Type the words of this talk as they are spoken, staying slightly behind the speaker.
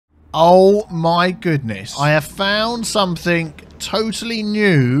Oh my goodness. I have found something totally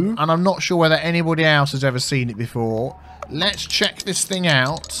new, and I'm not sure whether anybody else has ever seen it before. Let's check this thing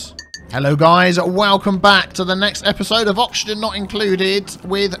out. Hello guys, welcome back to the next episode of Oxygen Not Included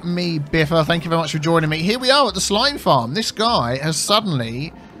with me, Biffa. Thank you very much for joining me. Here we are at the slime farm. This guy has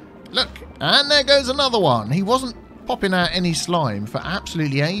suddenly... Look, and there goes another one. He wasn't popping out any slime for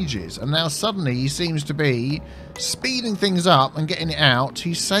absolutely ages, and now suddenly he seems to be speeding things up and getting it out.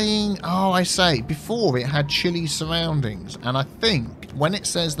 He's saying, oh, I say, before it had chilly surroundings, and I think when it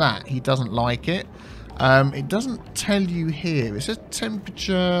says that, he doesn't like it. It doesn't tell you here. It says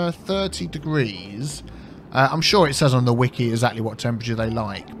temperature 30 degrees. I'm sure it says on the wiki exactly what temperature they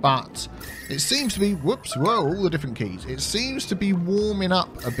like, but it seems to be, whoops, whoa, all the different keys. It seems to be warming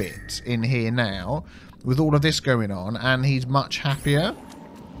up a bit in here now with all of this going on, and he's much happier.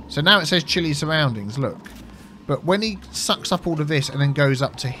 So now it says chilly surroundings, look. But when he sucks up all of this and then goes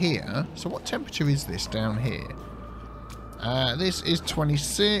up to here, so what temperature is this down here? This is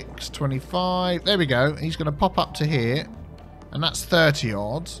 26, 25, there we go. He's going to pop up to here, and that's 30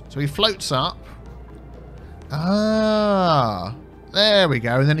 odd. So he floats up. Ah, there we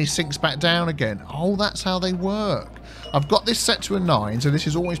go. And then he sinks back down again. Oh, that's how they work. I've got this set to a 9, so this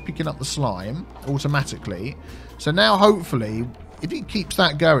is always picking up the slime automatically. So now, hopefully, if he keeps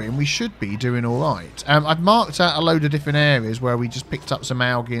that going, we should be doing all right. I've marked out a load of different areas where we just picked up some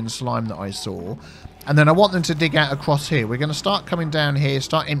algae and slime that I saw. And then I want them to dig out across here. We're going to start coming down here,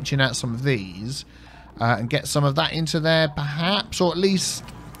 start emptying out some of these, and get some of that into there, perhaps, or at least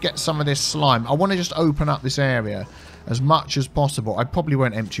get some of this slime. I want to just open up this area as much as possible. I probably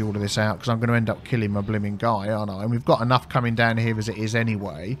won't empty all of this out because I'm going to end up killing my blooming guy, aren't I? And we've got enough coming down here as it is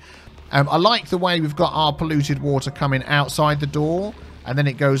anyway. I like the way we've got our polluted water coming outside the door, and then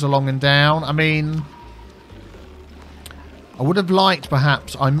it goes along and down. I mean, I would have liked,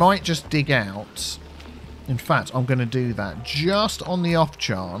 perhaps, I might just dig out. In fact, I'm going to do that just on the off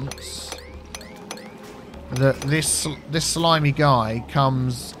chance that this slimy guy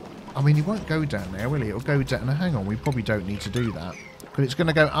comes... I mean, he won't go down there, will he? It'll go down... Now, hang on, we probably don't need to do that. Because it's going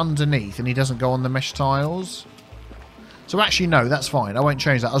to go underneath and he doesn't go on the mesh tiles. So actually, no, that's fine. I won't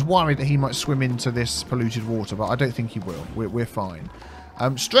change that. I was worried that he might swim into this polluted water, but I don't think he will. We're fine.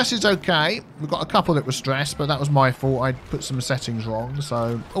 Stress is okay. We've got a couple that were stressed, but that was my fault. I put some settings wrong.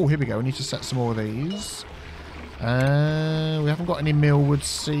 So, oh, here we go. We need to set some more of these. We haven't got any millwood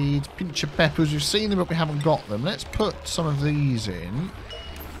seeds. Pinch of peppers. We've seen them, but we haven't got them. Let's put some of these in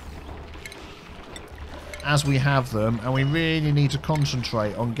as we have them, and we really need to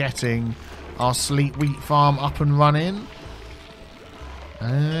concentrate on getting our sleet wheat farm up and running.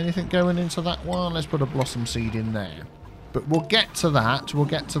 Anything going into that one? Let's put a blossom seed in there. But we'll get to that. We'll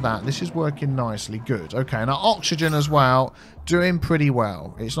get to that. This is working nicely. Good. Okay, and our oxygen as well, doing pretty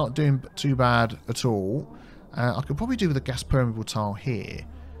well. It's not doing too bad at all. I could probably do with a gas permeable tile here.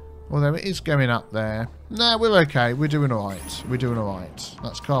 Although it is going up there. No, we're okay. We're doing all right. We're doing all right.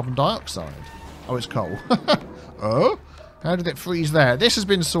 That's carbon dioxide. Oh, it's coal. Oh? How did it freeze there? This has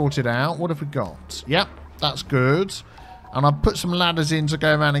been sorted out. What have we got? Yep, that's good. And I've put some ladders in to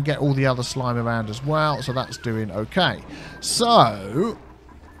go around and get all the other slime around as well. So that's doing okay. So,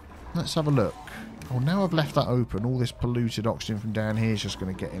 let's have a look. Oh, now I've left that open. All this polluted oxygen from down here is just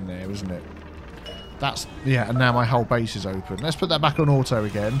going to get in there, isn't it? That's, yeah, and now my whole base is open. Let's put that back on auto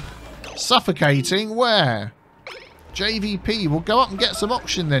again. Suffocating, where? JVP, we'll go up and get some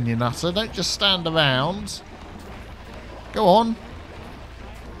oxygen then, you nutter. Don't just stand around. Go on.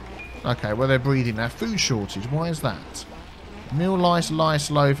 Okay, well, they're breathing now. Food shortage, why is that? Meal lice, lice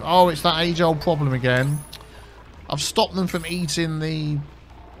loaf. Oh, it's that age-old problem again. I've stopped them from eating the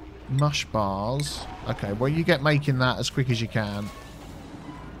mush bars. Okay, well, you get making that as quick as you can.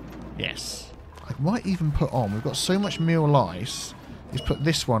 Yes. I might even put on, we've got so much meal lice, is put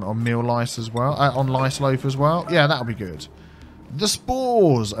this one on meal lice as well, on lice loaf as well. Yeah, that'll be good. The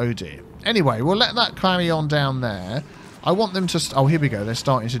spores, oh dear. Anyway, we'll let that carry on down there. I want them to, oh, here we go, they're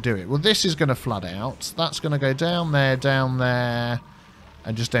starting to do it. Well, this is going to flood out. That's going to go down there,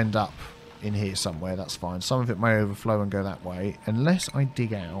 and just end up in here somewhere. That's fine. Some of it may overflow and go that way. Unless I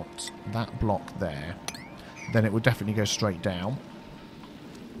dig out that block there, then it will definitely go straight down.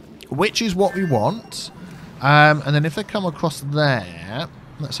 Which is what we want. And then if they come across there,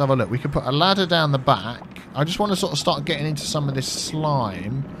 let's have a look. We could put a ladder down the back. I just want to sort of start getting into some of this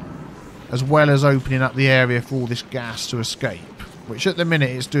slime, as well as opening up the area for all this gas to escape. Which at the minute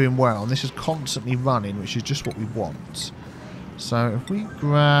it's doing well. And this is constantly running, which is just what we want. So if we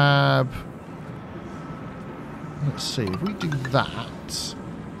grab... Let's see, if we do that...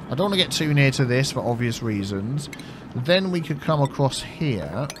 I don't want to get too near to this for obvious reasons. Then we could come across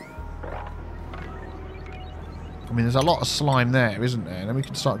here. I mean, there's a lot of slime there, isn't there? And then we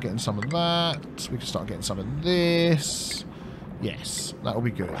can start getting some of that. We can start getting some of this. Yes, that will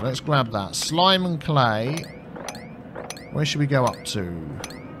be good. Let's grab that. Slime and clay. Where should we go up to?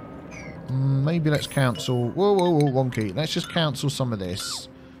 Maybe let's cancel... Whoa, whoa, whoa, wonky. Let's just cancel some of this.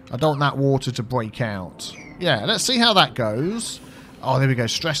 I don't want that water to break out. Yeah, let's see how that goes. Oh, there we go.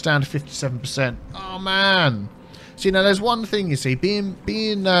 Stress down to 57%. Oh, man. See, now, there's one thing, you see. Being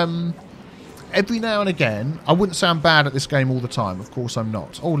every now and again, I wouldn't say I'm bad at this game all the time. Of course I'm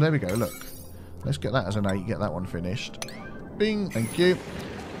not. Oh, there we go. Look. Let's get that as an 8. Get that one finished. Bing. Thank you.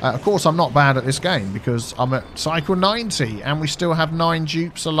 Of course, I'm not bad at this game because I'm at cycle 90 and we still have 9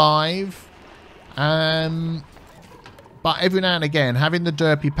 dupes alive. But every now and again, having the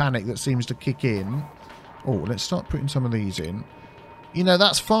derpy panic that seems to kick in... Oh, let's start putting some of these in. You know,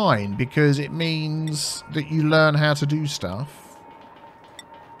 that's fine because it means that you learn how to do stuff.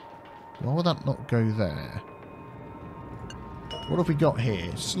 Why would that not go there? What have we got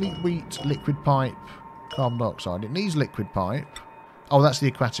here? Sleep wheat, liquid pipe, carbon dioxide. It needs liquid pipe. Oh, that's the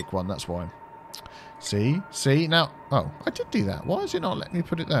aquatic one, that's why. See? See? Now... Oh, I did do that. Why is it not letting me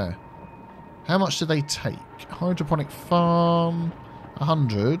put it there? How much do they take? Hydroponic farm...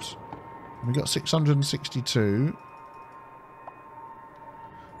 100. We got 662.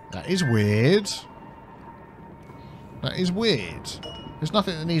 That is weird. That is weird. There's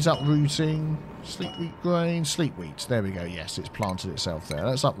nothing that needs uprooting. Sleep wheat grain. Sleep wheat. There we go. Yes, it's planted itself there.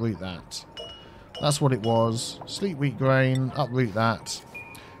 Let's uproot that. That's what it was. Sleep wheat grain. Uproot that.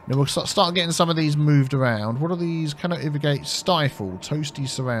 Then we'll start getting some of these moved around. What are these? Cannot irrigate. Stifle. Toasty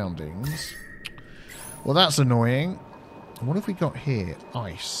surroundings. Well, that's annoying. What have we got here?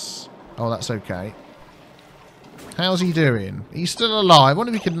 Ice. Oh, that's okay. How's he doing? He's still alive. I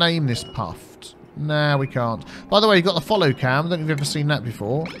wonder if we could name this Puffed. Nah, we can't. By the way, you've got the follow cam. I don't know if you've ever seen that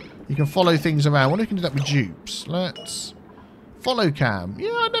before. You can follow things around. I wonder if we can do that with dupes. Let's... Follow cam.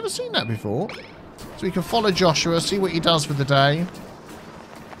 Yeah, I've never seen that before. So we can follow Joshua, see what he does for the day.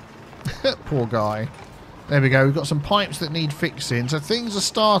 Poor guy. There we go. We've got some pipes that need fixing. So things are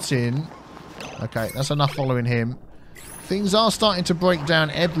starting... Okay, that's enough following him. Things are starting to break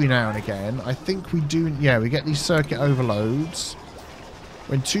down every now and again. I think we do... Yeah, we get these circuit overloads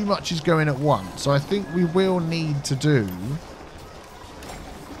when too much is going at once. So I think we will need to do...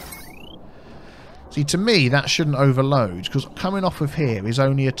 See, to me, that shouldn't overload, because coming off of here is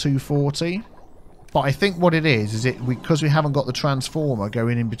only a 240. But I think what it is because we haven't got the transformer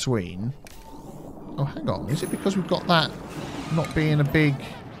going in between... Oh, hang on. Is it because we've got that not being a big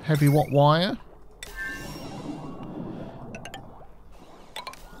heavy watt wire?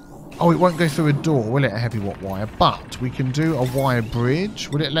 Oh, it won't go through a door, will it, a heavy watt wire? But we can do a wire bridge.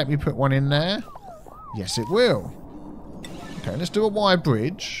 Will it let me put one in there? Yes, it will. Okay, let's do a wire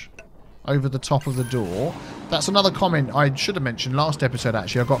bridge over the top of the door. That's another comment I should have mentioned last episode,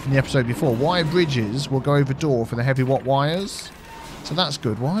 actually. I got from the episode before. Wire bridges will go over door for the heavy watt wires. So that's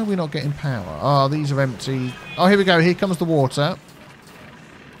good. Why are we not getting power? Oh, these are empty. Oh, here we go. Here comes the water.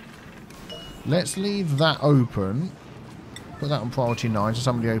 Let's leave that open. Put that on priority 9 so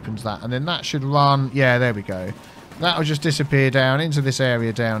somebody opens that. And then that should run... Yeah, there we go. That'll just disappear down into this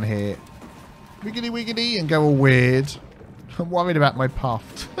area down here. Wiggity wiggity and go all weird. I'm worried about my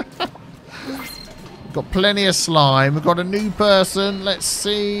Puffed. We've got plenty of slime. We've got a new person. Let's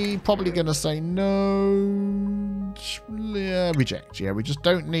see. Probably going to say no. Yeah, reject. Yeah, we just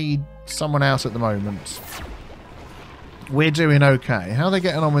don't need someone else at the moment. We're doing okay. How are they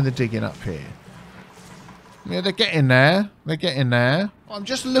getting on with the digging up here? Yeah, they're getting there. They're getting there. I'm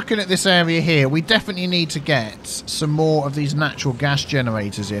just looking at this area here. We definitely need to get some more of these natural gas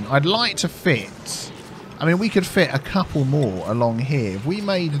generators in. I'd like to fit... I mean, we could fit a couple more along here. If we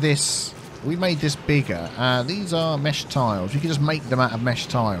made this bigger. These are mesh tiles. We could just make them out of mesh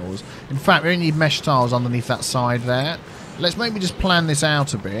tiles. In fact, we only need mesh tiles underneath that side there. Let's maybe just plan this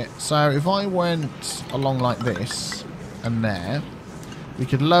out a bit. So if I went along like this and there, we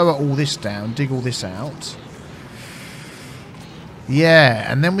could lower all this down, dig all this out. Yeah,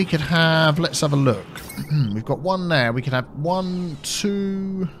 and then we could have... Let's have a look. We've got one there. We could have 1,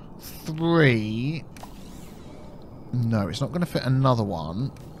 2, 3... No, it's not going to fit another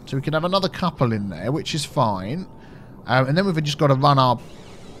one. So we could have another couple in there, which is fine. And then we've just got to run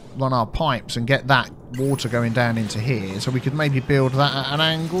our pipes and get that water going down into here. So we could maybe build that at an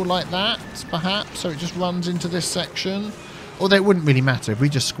angle like that, perhaps. So it just runs into this section. Although it wouldn't really matter if we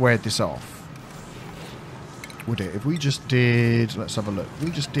just squared this off. Would it? If we just did... Let's have a look. If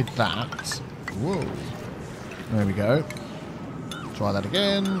we just did that. Whoa. There we go. Try that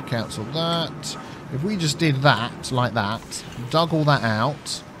again. Cancel that. If we just did that, like that, dug all that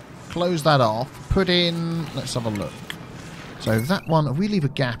out, close that off. Put in... Let's have a look. So that one, we leave a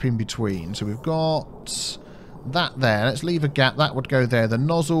gap in between. So we've got that there. Let's leave a gap. That would go there. The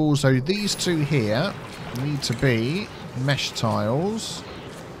nozzle. So these two here need to be mesh tiles.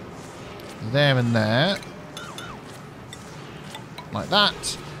 There and there. Like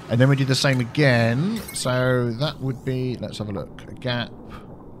that. And then we do the same again. So that would be... Let's have a look. A gap.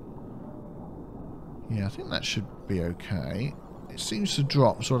 Yeah, I think that should be okay. It seems to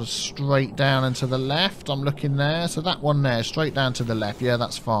drop sort of straight down and to the left. I'm looking there. So that one there, straight down to the left. Yeah,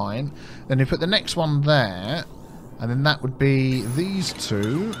 that's fine. Then you put the next one there. And then that would be these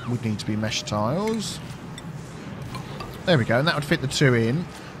two. Would need to be mesh tiles. There we go. And that would fit the two in.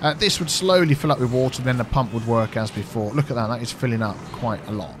 This would slowly fill up with water. And then the pump would work as before. Look at that. That is filling up quite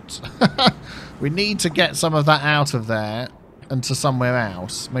a lot. We need to get some of that out of there. And to somewhere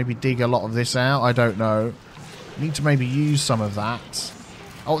else. Maybe dig a lot of this out. I don't know. Need to maybe use some of that.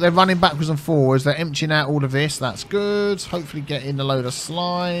 Oh, they're running backwards and forwards. They're emptying out all of this. That's good. Hopefully getting a load of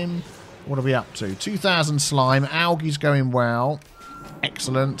slime. What are we up to? 2,000 slime. Algae's going well.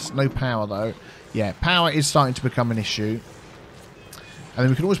 Excellent. No power, though. Yeah, power is starting to become an issue. And then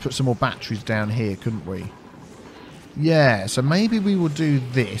we can always put some more batteries down here, couldn't we? Yeah, so maybe we will do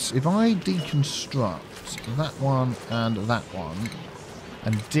this. If I deconstruct that one and that one...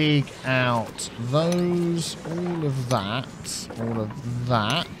 and dig out those, all of that.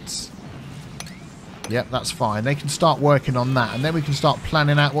 Yep, that's fine. They can start working on that, and then we can start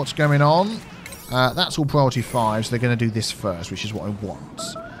planning out what's going on. That's all priority 5, so they're going to do this first, which is what I want.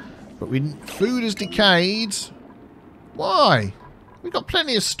 But food has decayed. Why? We've got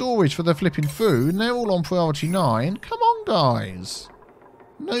plenty of storage for the flipping food, and they're all on priority 9. Come on, guys.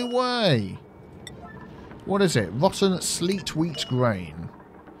 No way. What is it? Rotten sleet wheat grain.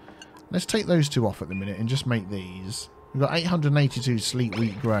 Let's take those two off at the minute and just make these. We've got 882 sleet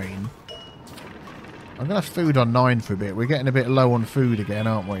wheat grain. I'm going to have food on 9 for a bit. We're getting a bit low on food again,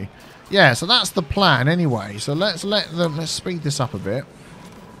 aren't we? Yeah, so that's the plan anyway. So let's speed this up a bit.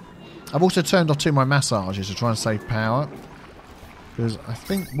 I've also turned off 2 of my massages to try and save power. Because I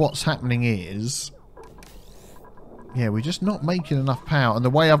think what's happening is... yeah, we're just not making enough power. And the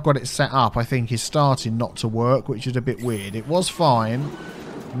way I've got it set up, I think, is starting not to work, which is a bit weird. It was fine.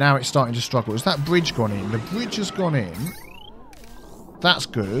 Now it's starting to struggle. Has that bridge gone in? The bridge has gone in. That's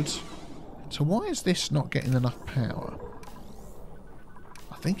good. So why is this not getting enough power?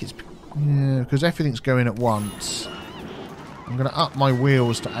 I think it's... yeah, because everything's going at once. I'm going to up my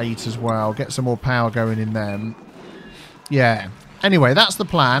wheels to 8 as well. Get some more power going in them. Yeah. Anyway, that's the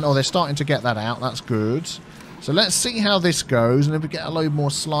plan. Oh, they're starting to get that out. That's good. So let's see how this goes. And if we get a load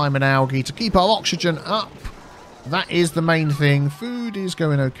more slime and algae to keep our oxygen up. That is the main thing. Food is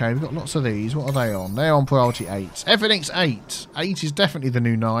going okay. We've got lots of these. What are they on? They're on priority 8. Everything's 8. 8 is definitely the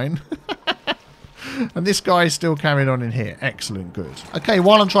new 9. And this guy is still carrying on in here. Excellent. Good. Okay,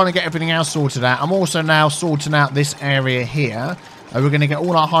 while I'm trying to get everything else sorted out, I'm also now sorting out this area here. We're going to get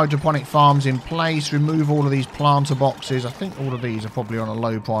all our hydroponic farms in place, remove all of these planter boxes. I think all of these are probably on a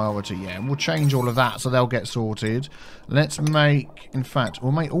low priority. Yeah, we'll change all of that so they'll get sorted. Let's make... in fact,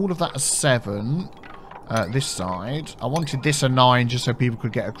 we'll make all of that a 7... this side. I wanted this a 9 just so people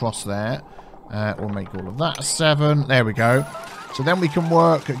could get across there. We'll make all of that a 7. There we go. So then we can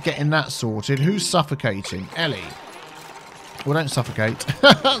work at getting that sorted. Who's suffocating? Ellie. Well, don't suffocate.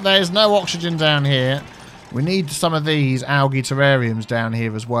 There's no oxygen down here. We need some of these algae terrariums down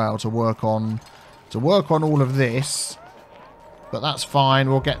here as well to work on all of this. But that's fine.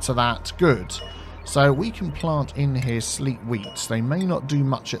 We'll get to that. Good. So we can plant in here sleet wheats. They may not do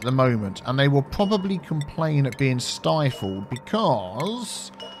much at the moment. And they will probably complain at being stifled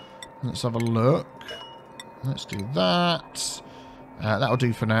because... let's have a look. Let's do that. That'll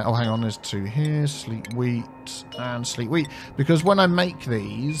do for now. Oh, hang on. There's 2 here. Sleet wheat and sleet wheat. Because when I make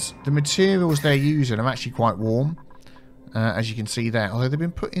these, the materials they're using are actually quite warm. As you can see there. Although they've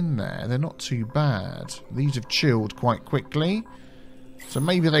been put in there, they're not too bad. These have chilled quite quickly. So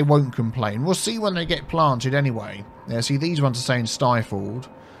maybe they won't complain. We'll see when they get planted anyway. Yeah, see, these ones are saying stifled.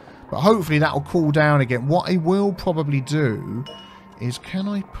 But hopefully that will cool down again. What I will probably do is, can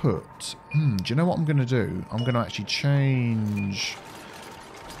I put... do you know what I'm going to do? I'm going to actually change...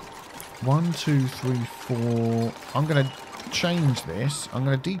 1, 2, 3, 4... I'm going to change this. I'm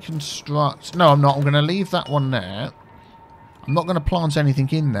going to deconstruct... no, I'm not. I'm going to leave that one there. I'm not going to plant anything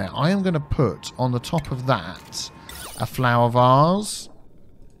in there. I am going to put on the top of that a flower vase.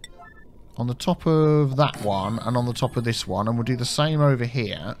 On the top of that one and on the top of this one. And we'll do the same over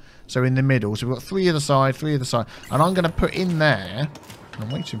here. So in the middle. So we've got 3 either side, 3 either side. And I'm going to put in there... I'm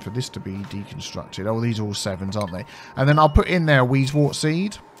waiting for this to be deconstructed. Oh, these are all 7s, aren't they? And then I'll put in there a wheezewort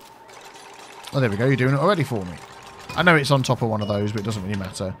seed. Oh, there we go. You're doing it already for me. I know it's on top of one of those, but it doesn't really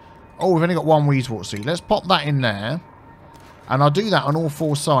matter. Oh, we've only got one Weezewater seed. Let's pop that in there. And I'll do that on all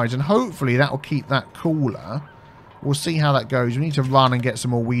 4 sides. And hopefully that will keep that cooler. We'll see how that goes. We need to run and get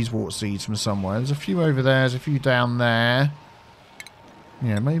some more Weezewater seeds from somewhere. There's a few over there. There's a few down there.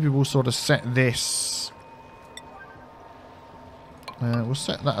 Yeah, maybe we'll sort of set this. We'll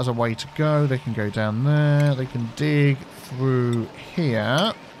set that as a way to go. They can go down there. They can dig through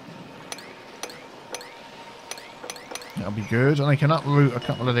here. That'll be good. And they can uproot a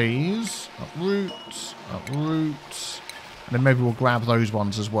couple of these. Uproot. Uproot. And then maybe we'll grab those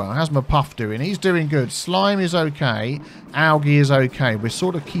ones as well. How's my puff doing? He's doing good. Slime is okay. Algae is okay. We're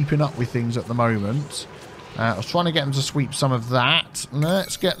sort of keeping up with things at the moment. I was trying to get them to sweep some of that.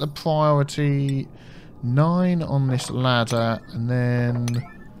 Let's get the priority 9 on this ladder. And then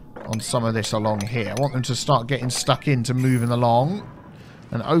on some of this along here. I want them to start getting stuck into moving along.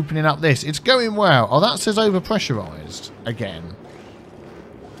 And opening up this. It's going well. Oh, that says overpressurized again.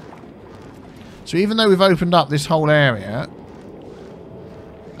 So even though we've opened up this whole area,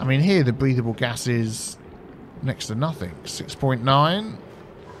 I mean, here the breathable gas is next to nothing. 6.9.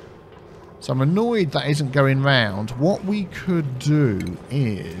 So I'm annoyed that isn't going round. What we could do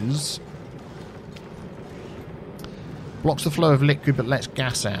is blocks the flow of liquid but lets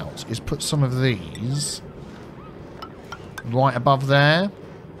gas out. Is put some of these right above there.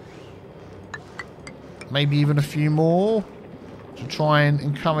 Maybe even a few more to try and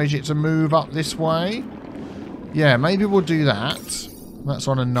encourage it to move up this way. Yeah, maybe we'll do that. That's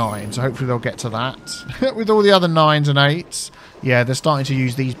on a 9, so hopefully they'll get to that. With all the other 9s and 8s. Yeah, they're starting to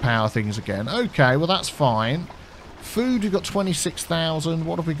use these power things again. Okay, well that's fine. Food, we've got 26,000.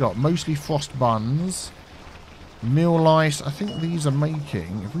 What have we got? Mostly frost buns. Meal lice. I think these are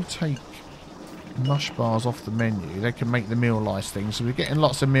making... If we take mush bars off the menu, they can make the meal lice thing. So we're getting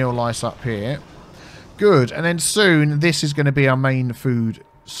lots of meal lice up here. Good. And then soon, this is going to be our main food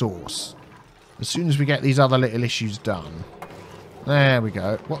source. As soon as we get these other little issues done. There we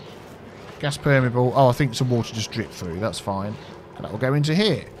go. What? Gas permeable. Oh, I think some water just dripped through. That's fine. That will go into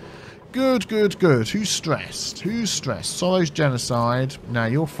here. Good, good, good. Who's stressed? Who's stressed? Sorrow's genocide. No,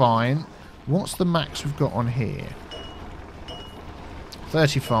 you're fine. What's the max we've got on here?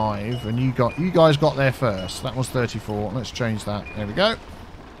 35. And you guys got there first. That was 34. Let's change that. There we go.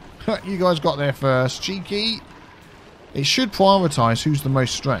 You guys got there first. Cheeky. It should prioritise who's the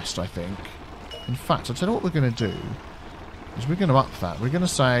most stressed, I think. In fact, I'll tell you what we're going to do. Is we're going to up that. We're going to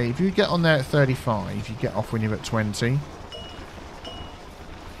say, if you get on there at 35, you get off when you're at 20.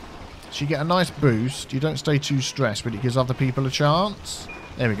 So you get a nice boost. You don't stay too stressed, but it gives other people a chance.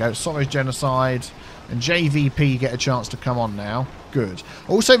 There we go. Sorrow's genocide. And JVP get a chance to come on now. Good.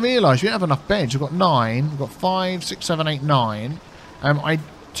 Also realised we don't have enough beds. We've got 9. We've got 5, 6, 7, 8, 9. I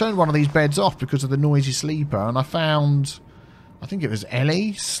turned one of these beds off because of the noisy sleeper. And I found, I think it was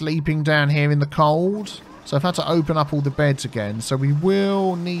Ellie, sleeping down here in the cold. So I've had to open up all the beds again. So we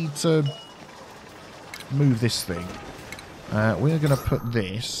will need to move this thing. We're going to put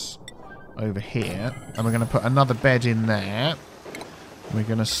this over here. And we're going to put another bed in there. We're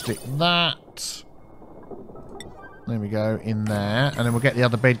going to stick that. There we go, in there. And then we'll get the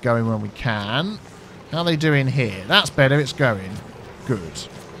other bed going when we can. How are they doing here? That's better, it's going. Good.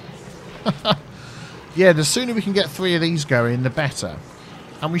 Yeah, the sooner we can get 3 of these going, the better.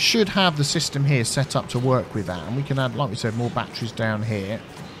 And we should have the system here set up to work with that. And we can add, like we said, more batteries down here.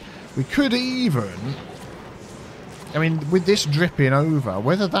 We could even... I mean, with this dripping over,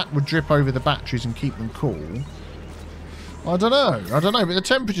 whether that would drip over the batteries and keep them cool... I don't know. I don't know, but the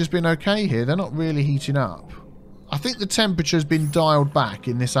temperature's been okay here. They're not really heating up. I think the temperature's been dialed back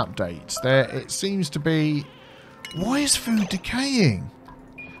in this update. It seems to be... Why is food decaying?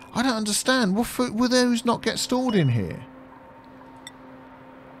 I don't understand. What food will those not get stored in here?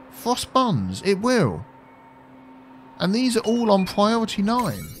 Frost buns. It will. And these are all on priority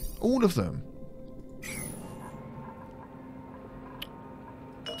 9. All of them.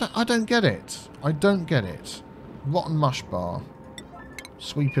 I don't get it. I don't get it. Rotten mush bar.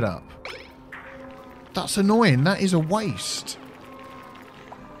 Sweep it up. That's annoying. That is a waste.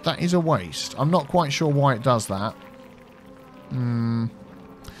 That is a waste. I'm not quite sure why it does that.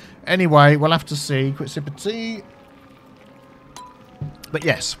 Anyway, we'll have to see. Quick sip of tea. But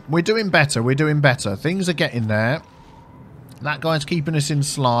yes, we're doing better. We're doing better. Things are getting there. That guy's keeping us in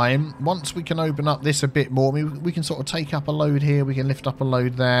slime. Once we can open up this a bit more, we can sort of take up a load here. We can lift up a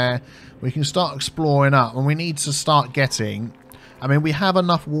load there. We can start exploring up. And we need to start getting... I mean, we have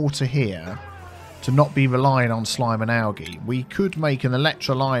enough water here to not be relying on slime and algae. We could make an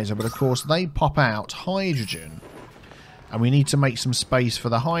electrolyzer, but of course they pop out hydrogen. And we need to make some space for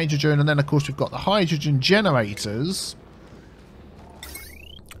the hydrogen. And then, of course, we've got the hydrogen generators.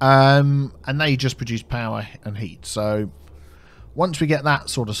 And they just produce power and heat. So once we get that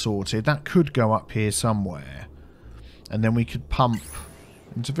sort of sorted, that could go up here somewhere. And then we could pump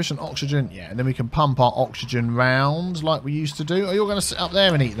insufficient oxygen. Yeah, and then we can pump our oxygen round like we used to do. Oh, you're going to sit up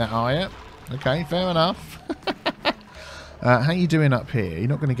there and eat that, are you? Okay, fair enough. How are you doing up here? You're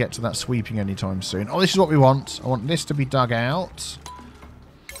not going to get to that sweeping anytime soon. Oh, this is what we want. I want this to be dug out.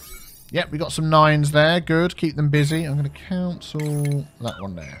 Yep, we got some 9s there. Good. Keep them busy. I'm going to cancel that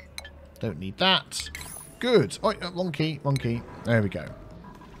one there. Don't need that. Good. Oh, one key. One key. There we go.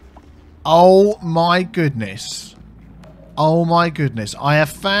 Oh, my goodness. Oh, my goodness. I have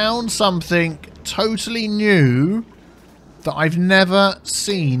found something totally new that I've never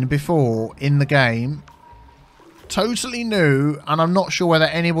seen before in the game. Totally new, and I'm not sure whether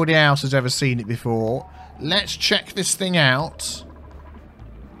anybody else has ever seen it before. Let's check this thing out.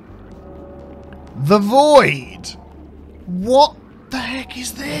 The void! What the heck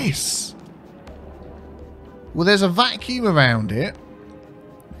is this? Well, there's a vacuum around it.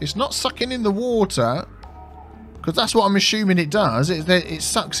 It's not sucking in the water, because that's what I'm assuming it does. It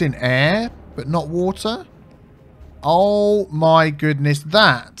sucks in air, but not water. Oh my goodness,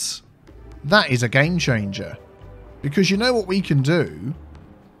 that is a game changer. Because you know what we can do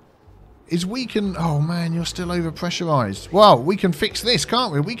is we can... Oh man, you're still over pressurized. Well, we can fix this,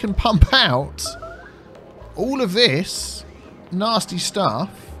 can't we? We can pump out all of this nasty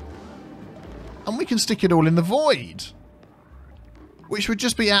stuff and we can stick it all in the void. Which would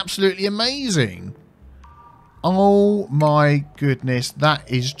just be absolutely amazing. Oh my goodness,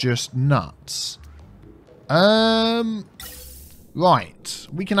 that is just nuts. Right,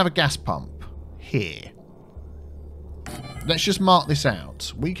 we can have a gas pump here. Let's just mark this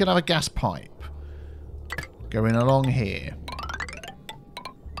out. We can have a gas pipe going along here.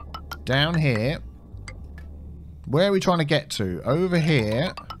 Down here. Where are we trying to get to? Over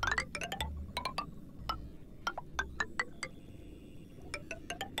here.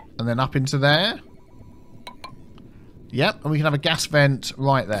 And then up into there. Yep, and we can have a gas vent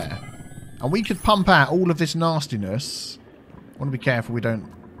right there. And we could pump out all of this nastiness. I want to be careful we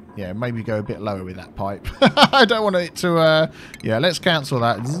don't... Yeah, maybe go a bit lower with that pipe. I don't want it to... yeah, let's cancel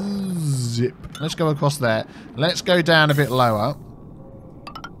that. Zip. Let's go across there. Let's go down a bit lower.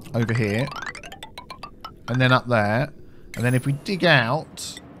 Over here. And then up there. And then if we dig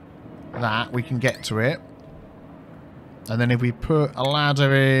out that, we can get to it. And then if we put a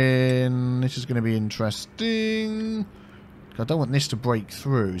ladder in... This is going to be interesting. I don't want this to break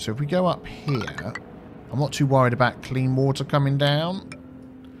through. So if we go up here... I'm not too worried about clean water coming down.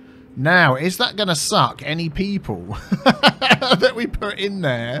 Now, is that going to suck any people that we put in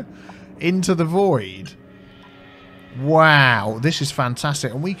there into the void? Wow, this is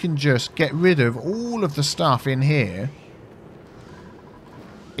fantastic. And we can just get rid of all of the stuff in here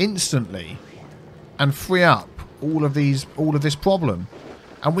instantly and free up all of this problem.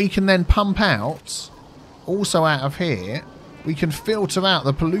 And we can then pump out, also out of here, we can filter out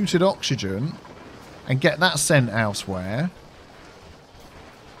the polluted oxygen and get that sent elsewhere.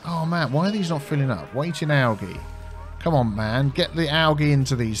 Oh man, why are these not filling up? Waiting algae. Come on man, get the algae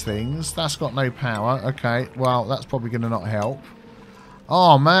into these things. That's got no power. Okay, well that's probably going to not help.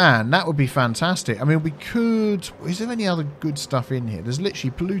 Oh man, that would be fantastic. I mean we could... Is there any other good stuff in here? There's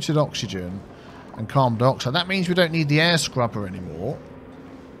literally polluted oxygen and carbon dioxide. That means we don't need the air scrubber anymore.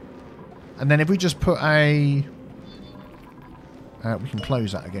 And then if we just put a... we can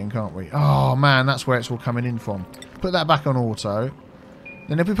close that again, can't we? Oh man, that's where it's all coming in from. Put that back on auto.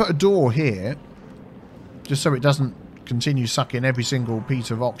 Then if we put a door here, just so it doesn't continue sucking every single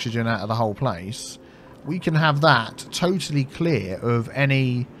piece of oxygen out of the whole place, we can have that totally clear of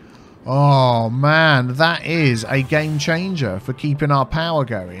any... Oh man, that is a game changer for keeping our power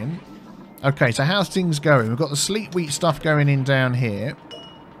going. Okay, so how's things going? We've got the sleet wheat stuff going in down here.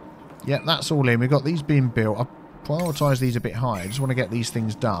 Yep, that's all in. We've got these being built. I've prioritised these a bit higher. I just want to get these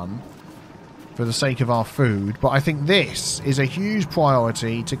things done for the sake of our food. But I think this is a huge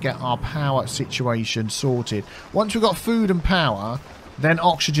priority to get our power situation sorted. Once we've got food and power, then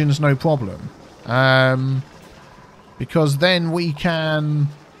oxygen's no problem. Because then we can...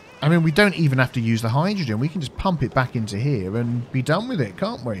 I mean, we don't even have to use the hydrogen. We can just pump it back into here and be done with it,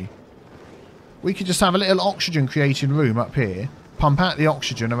 can't we? We could just have a little oxygen creating room up here, pump out the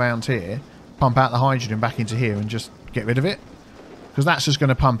oxygen around here, pump out the hydrogen back into here and just get rid of it. Because that's just going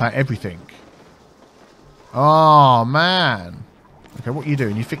to pump out everything. Oh, man. Okay, what are you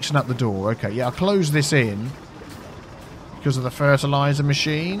doing? You're fixing up the door. Okay, yeah, I'll close this in because of the fertilizer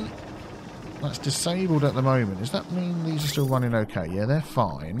machine. That's disabled at the moment. Does that mean these are still running okay? Yeah, they're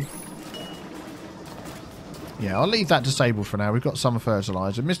fine. Yeah, I'll leave that disabled for now. We've got summer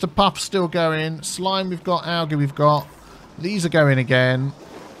fertiliser. Mr. Puff's still going. Slime we've got. Algae we've got. These are going again.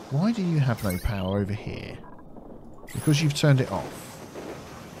 Why do you have no power over here? Because you've turned it off.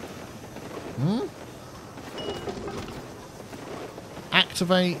 Hmm?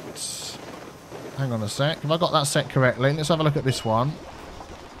 Activate. Hang on a sec. Have I got that set correctly? Let's have a look at this one.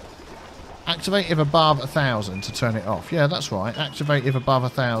 Activate if above 1,000 to turn it off. Yeah, that's right. Activate if above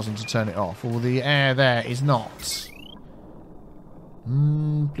 1,000 to turn it off. Well, the air there is not.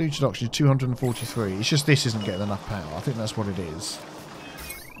 Polluted oxygen 243. It's just this isn't getting enough power. I think that's what it is.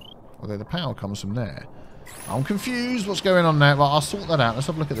 Although the power comes from there. I'm confused. What's going on there? Well, I'll sort that out. Let's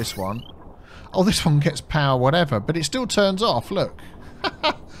have a look at this one. Oh, this one gets power whatever, but it still turns off. Look.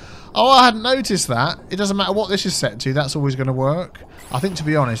 Oh, I hadn't noticed that. It doesn't matter what this is set to. That's always going to work. I think, to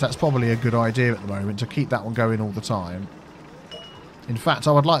be honest, that's probably a good idea at the moment, to keep that one going all the time. In fact,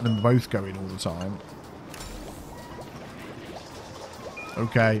 I would like them both going all the time.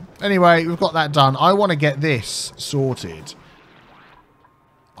 Okay. Anyway, we've got that done. I want to get this sorted.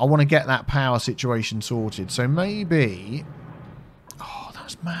 I want to get that power situation sorted. So maybe... Oh,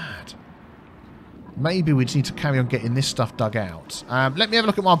 that's mad. Maybe we just need to carry on getting this stuff dug out. Let me have a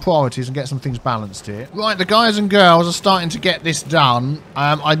look at my priorities and get some things balanced here. Right, the guys and girls are starting to get this done.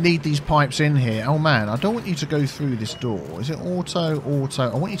 I need these pipes in here. Oh, man, I don't want you to go through this door. Is it auto?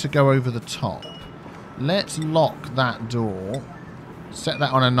 Auto. I want you to go over the top. Let's lock that door. Set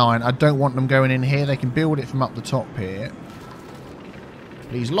that on a 9. I don't want them going in here. They can build it from up the top here.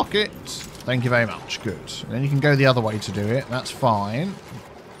 Please lock it. Thank you very much. Good. And then you can go the other way to do it. That's fine.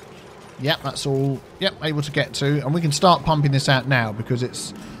 Yep, that's all. Yep, able to get to. And we can start pumping this out now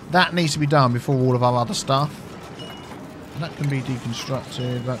because that needs to be done before all of our other stuff. And that can be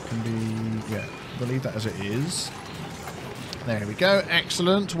deconstructed. That can be... Yeah, we'll leave that as it is. There we go.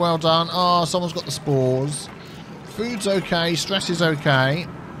 Excellent. Well done. Oh, someone's got the spores. Food's okay. Stress is okay.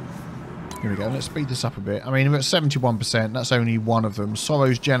 Here we go. Let's speed this up a bit. I mean, we're at 71%. That's only one of them.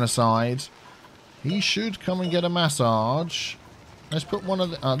 Sorrow's genocide. He should come and get a massage. Let's put one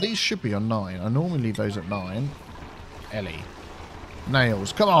of the... these should be on 9. I normally leave those at 9. Ellie.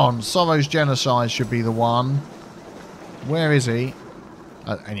 Nails. Come on. Sorrow's genocide should be the one. Where is he?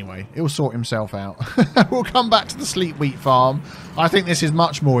 Anyway, he'll sort himself out. We'll come back to the sleep wheat farm. I think this is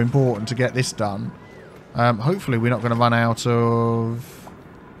much more important to get this done. Hopefully we're not going to run out of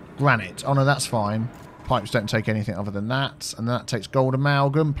granite. Oh no, that's fine. Pipes don't take anything other than that. And that takes gold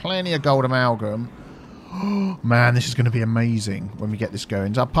amalgam. Plenty of gold amalgam. Oh, man, this is going to be amazing when we get this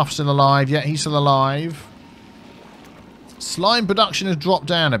going. Is our Puff still alive? Yeah, he's still alive. Slime production has dropped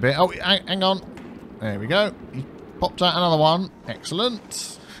down a bit. Oh, hang on. There we go. He popped out another one.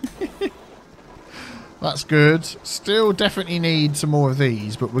 Excellent. That's good. Still definitely need some more of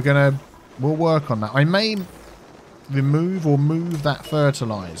these, but we'll work on that. I may remove or move that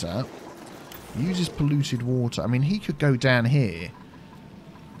fertilizer. Uses polluted water. I mean, he could go down here,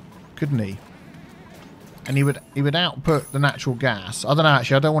 couldn't he? And he would output the natural gas. I don't know,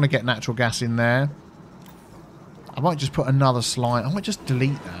 actually. I don't want to get natural gas in there. I might just put another slime. I might just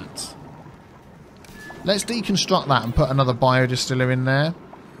delete that. Let's deconstruct that and put another biodistiller in there.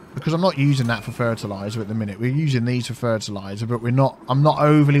 Because I'm not using that for fertilizer at the minute. We're using these for fertilizer, but I'm not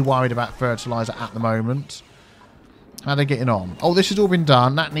overly worried about fertilizer at the moment. How are they getting on? Oh, this has all been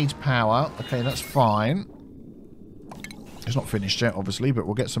done. That needs power. Okay, that's fine. It's not finished yet, obviously, but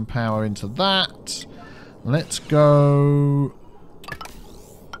we'll get some power into that. Let's go...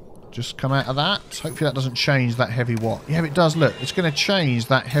 Just come out of that. Hopefully that doesn't change that heavy watt. Yeah, it does. Look, it's going to change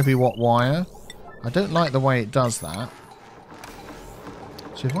that heavy watt wire. I don't like the way it does that.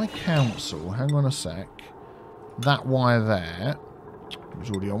 So if I cancel, hang on a sec, that wire there, it was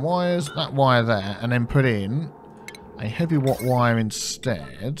already on wires, that wire there, and then put in a heavy watt wire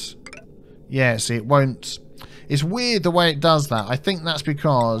instead. Yeah, see, it won't... It's weird the way it does that. I think that's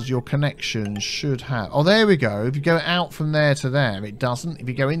because your connection should have... Oh, there we go. If you go out from there to there, it doesn't. If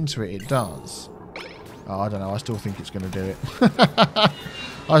you go into it, it does. Oh, I don't know. I still think it's going to do it.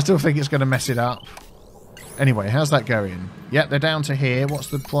 I still think it's going to mess it up. Anyway, how's that going? Yep, they're down to here. What's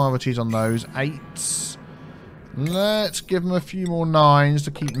the priorities on those? 8s. Let's give them a few more 9s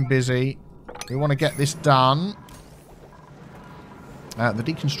to keep them busy. We want to get this done. The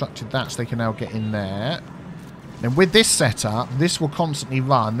deconstructed that, so they can now get in there. Then with this setup, this will constantly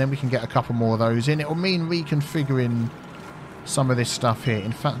run. Then we can get a couple more of those in. It will mean reconfiguring some of this stuff here.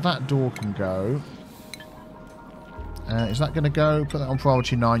 In fact, that door can go. Is that going to go? Put that on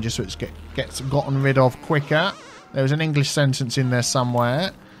priority 9 just so it gets gotten rid of quicker. There was an English sentence in there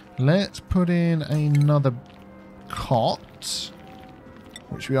somewhere. Let's put in another cot,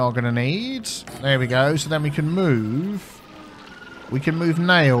 which we are going to need. There we go. So then we can move. We can move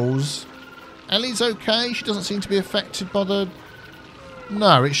nails. Ellie's okay. She doesn't seem to be affected by the...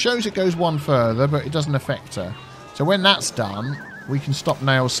 No, it shows it goes one further, but it doesn't affect her. So when that's done, we can stop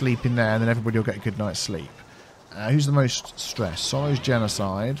nails sleeping there, and then everybody will get a good night's sleep. Who's the most stressed? Sorrow's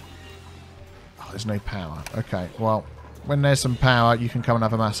genocide. Oh, there's no power. Okay, well, when there's some power, you can come and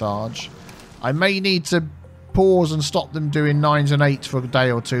have a massage. I may need to pause and stop them doing 9s and 8s for a day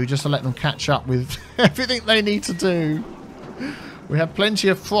or two, just to let them catch up with everything they need to do. We have plenty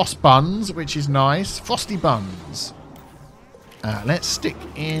of frost buns, which is nice. Frosty buns. Let's stick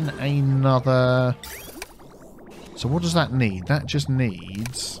in another... So what does that need? That just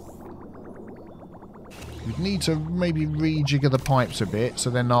needs... We'd need to maybe rejigger the pipes a bit so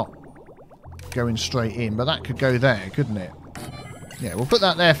they're not going straight in. But that could go there, couldn't it? Yeah, we'll put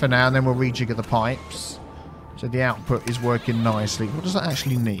that there for now and then we'll rejigger the pipes. So the output is working nicely. What does that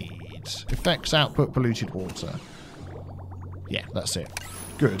actually need? Effects output polluted water. Yeah, that's it.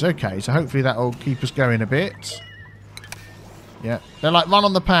 Good, okay. So hopefully that will keep us going a bit. Yeah. They're like, run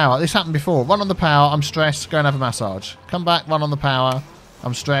on the power. This happened before. Run on the power. I'm stressed. Go and have a massage. Come back. Run on the power.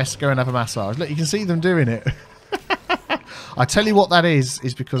 I'm stressed. Go and have a massage. Look, you can see them doing it. I tell you what that is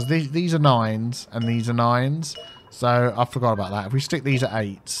because these are 9s and these are 9s. So I forgot about that. If we stick these at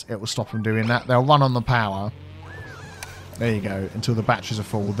 8s, it will stop them doing that. They'll run on the power. There you go. Until the batteries are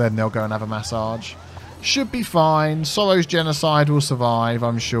full. Then they'll go and have a massage. Should be fine. Sorrow's genocide will survive,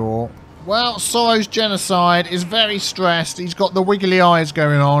 I'm sure. Well, Sorrow's genocide is very stressed. He's got the wiggly eyes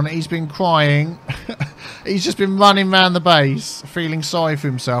going on. He's been crying. He's just been running around the base, feeling sorry for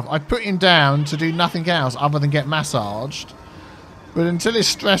himself. I put him down to do nothing else other than get massaged. But until his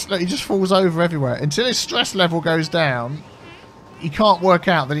stress... Look, he just falls over everywhere. Until his stress level goes down, he can't work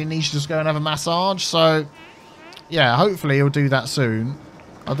out that he needs to just go and have a massage. So, yeah, hopefully he'll do that soon.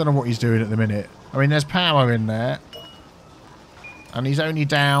 I don't know what he's doing at the minute. I mean, there's power in there. And he's only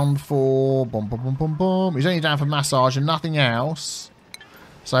down for... Boom, boom, boom, boom, boom. He's only down for massage and nothing else.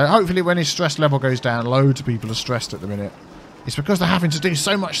 So hopefully when his stress level goes down, loads of people are stressed at the minute. It's because they're having to do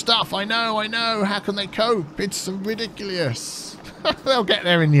so much stuff. I know, I know. How can they cope? It's ridiculous. They'll get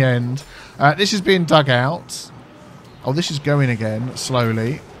there in the end. This is being dug out. Oh, this is going again,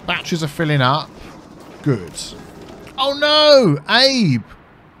 slowly. Batteries are filling up. Good. Oh no! Abe!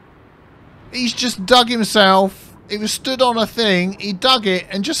 He's just dug himself. He was stood on a thing, he dug it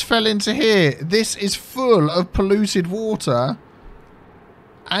and just fell into here. This is full of polluted water.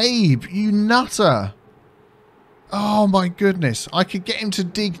 Abe, you nutter. Oh my goodness. I could get him to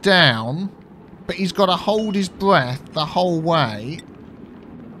dig down, but he's got to hold his breath the whole way.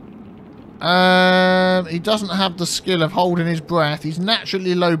 He doesn't have the skill of holding his breath. He's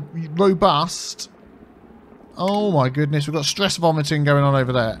naturally robust. Oh my goodness, we've got stress vomiting going on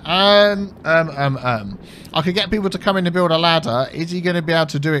over there. I could get people to come in and build a ladder. Is he going to be able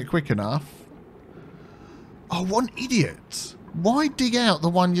to do it quick enough? Oh, what an idiot. Why dig out the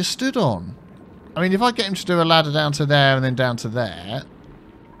one you stood on? I mean, if I get him to do a ladder down to there and then down to there,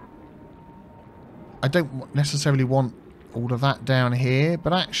 I don't necessarily want all of that down here,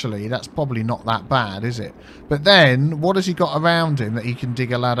 but actually that's probably not that bad, is it? But then what has he got around him that he can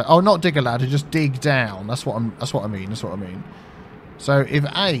dig a ladder? Oh, not dig a ladder, just dig down. That's what I mean. So if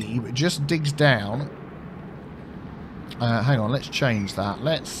Abe just digs down, hang on, let's change that.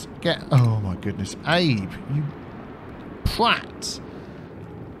 Let's get... Oh my goodness, Abe, you prat.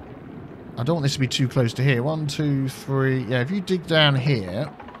 I don't want this to be too close to here. 1, 2, 3. Yeah, if you dig down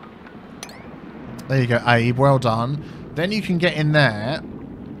here. There you go, Abe, well done. Then you can get in there.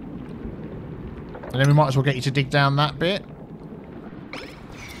 And then we might as well get you to dig down that bit.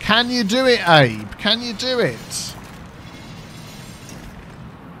 Can you do it, Abe? Can you do it?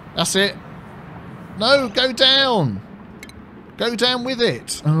 That's it. No, go down. Go down with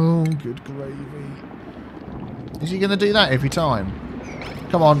it. Oh, good gravy. Is he going to do that every time?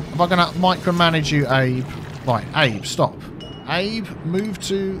 Come on. Am I going to micromanage you, Abe? Right, Abe, stop. Abe, move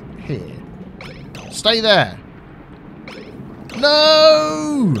to here. Stay there.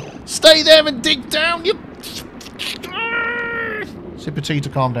 No! Stay there and dig down, you... Sip of tea to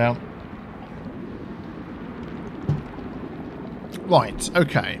calm down. Right,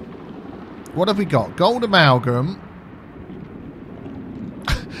 okay. What have we got? Gold amalgam.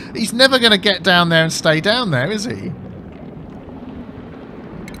 He's never going to get down there and stay down there, is he?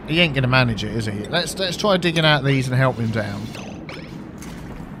 He ain't going to manage it, is he? Let's try digging out these and help him down.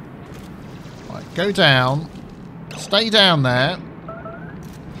 Right, go down. Stay down there.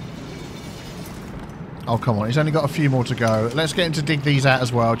 Oh, come on. He's only got a few more to go. Let's get him to dig these out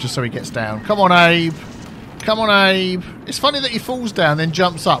as well, just so he gets down. Come on, Abe. Come on, Abe. It's funny that he falls down, then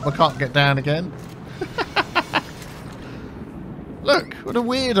jumps up, but can't get down again. Look, what a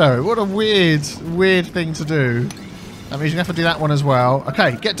weirdo. What a weird thing to do. That means you have to do that one as well.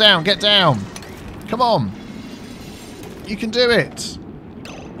 Okay, get down, get down. Come on. You can do it.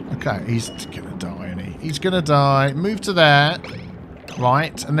 Okay, he's going to die, isn't he? He's going to die. Move to there.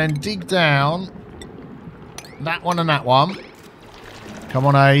 Right, and then dig down. That one and that one. Come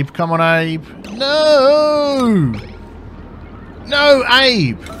on, Abe. Come on, Abe. No! No,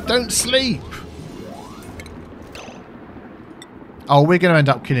 Abe. Don't sleep. Oh, we're going to end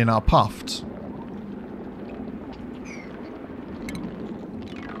up killing our puffed.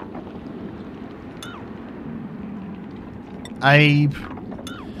 Abe.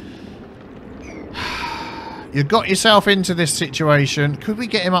 You got yourself into this situation. Could we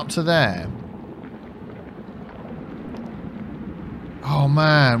get him up to there? Oh,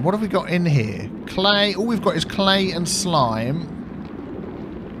 man. What have we got in here? Clay. All we've got is clay and slime.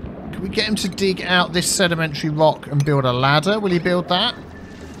 Can we get him to dig out this sedimentary rock and build a ladder? Will he build that?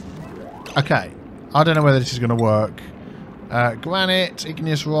 Okay. I don't know whether this is going to work. Granite,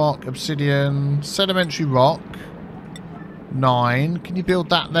 igneous rock, obsidian, sedimentary rock. 9. Can you build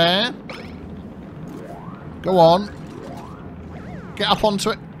that there? Go on. Get up onto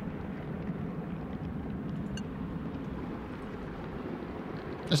it.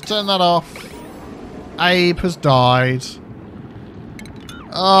 Let's turn that off. Abe has died.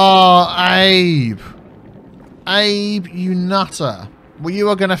 Oh, Abe. Abe, you nutter. Well, you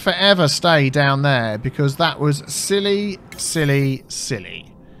are going to forever stay down there because that was silly, silly,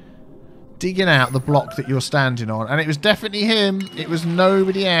 silly. Digging out the block that you're standing on. And it was definitely him. It was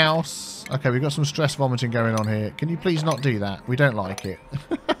nobody else. Okay, we've got some stress vomiting going on here. Can you please not do that? We don't like it.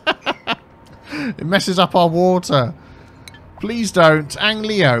 It messes up our water. Please don't. Ang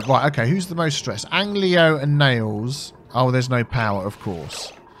Leo. Right, okay, who's the most stressed? Ang Leo and Nails. Oh, there's no power, of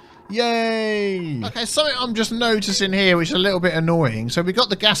course. Yay! Okay, something I'm just noticing here, which is a little bit annoying. So we got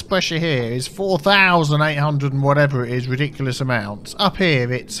the gas pressure here is 4,800 and whatever it is, ridiculous amounts. Up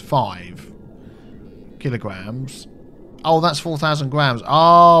here, it's 5 kilograms. Oh, that's 4,000 grams.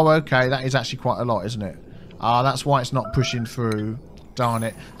 Oh, okay, that is actually quite a lot, isn't it? Ah, that's why it's not pushing through. Darn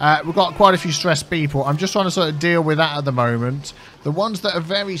it. We've got quite a few stressed people. I'm just trying to sort of deal with that at the moment. The ones that are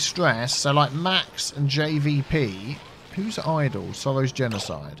very stressed, so like Max and JVP. Who's idle? Sorrow's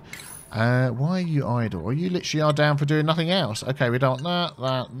genocide. Why are you idle? Well, you literally are down for doing nothing else. Okay, we don't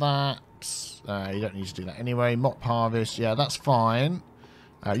that. You don't need to do that anyway. Mop harvest. Yeah, that's fine.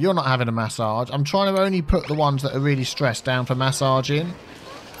 You're not having a massage. I'm trying to only put the ones that are really stressed down for massaging.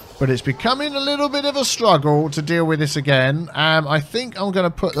 But it's becoming a little bit of a struggle to deal with this again. I think I'm going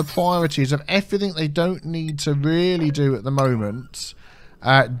to put the priorities of everything they don't need to really do at the moment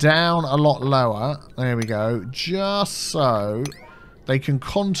down a lot lower. There we go. Just so they can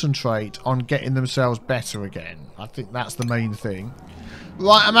concentrate on getting themselves better again. I think that's the main thing.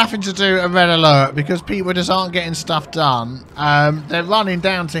 Right, I'm having to do a red alert because people just aren't getting stuff done. They're running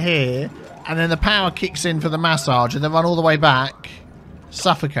down to here and then the power kicks in for the massage and they run all the way back.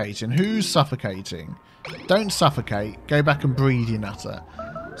 Suffocating. Who's suffocating? Don't suffocate. Go back and breathe, you nutter.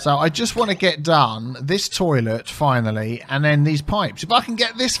 So I just want to get done this toilet finally, and then these pipes. If I can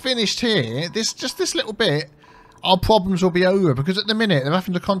get this finished here, just this little bit, our problems will be over. Because at the minute they're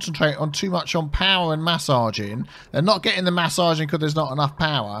having to concentrate on too much on power and massaging. They're not getting the massaging because there's not enough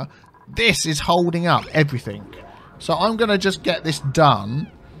power. This is holding up everything. So I'm going to just get this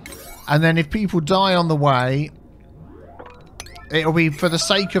done, and then if people die on the way, it'll be for the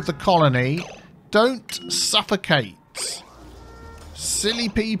sake of the colony. Don't suffocate. Silly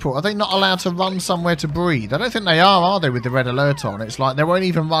people. Are they not allowed to run somewhere to breathe? I don't think they are they, with the red alert on? It's like they won't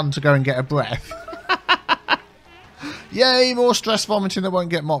even run to go and get a breath. Yay, more stress vomiting that won't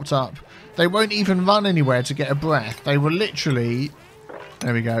get mopped up. They won't even run anywhere to get a breath. They will literally...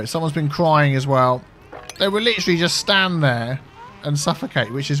 There we go. Someone's been crying as well. They will literally just stand there and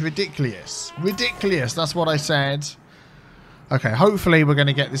suffocate, which is ridiculous. Ridiculous, that's what I said. Okay, hopefully we're going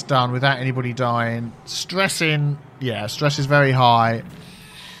to get this done without anybody dying. Stressing, yeah, stress is very high.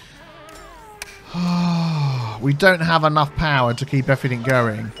 We don't have enough power to keep everything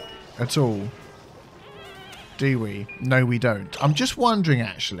going at all. Do we? No, we don't. I'm just wondering,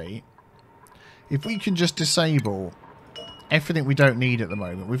 actually, if we can just disable everything we don't need at the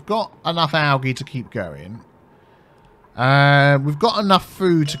moment. We've got enough algae to keep going. We've got enough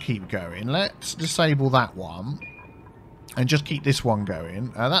food to keep going. Let's disable that one. And just keep this one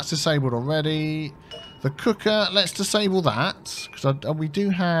going. That's disabled already. The cooker, let's disable that. Because we do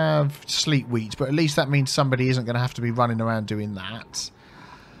have sleep wheat, but at least that means somebody isn't going to have to be running around doing that.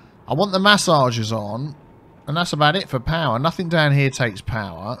 I want the massagers on. And that's about it for power. Nothing down here takes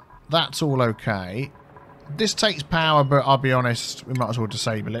power. That's all okay. This takes power, but I'll be honest, we might as well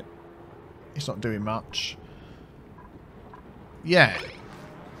disable it. It's not doing much. Yeah.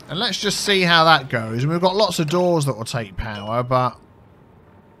 And let's just see how that goes. And we've got lots of doors that will take power, but...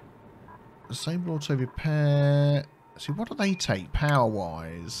 Disable auto repair. See, what do they take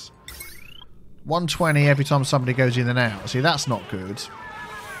power-wise? 120 every time somebody goes in and out. See, that's not good.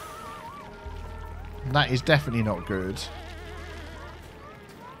 That is definitely not good.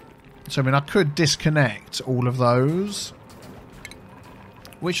 So, I mean, I could disconnect all of those.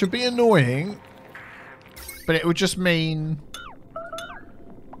 Which would be annoying. But it would just mean...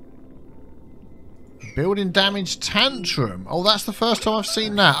 Building damage tantrum. Oh, that's the first time I've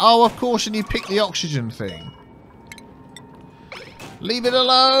seen that. Oh, of course, and you pick the oxygen thing. Leave it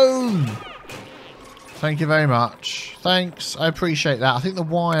alone. Thank you very much. Thanks. I appreciate that. I think the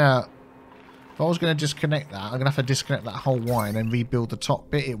wire... If I was going to disconnect that, I'm going to have to disconnect that whole wire and then rebuild the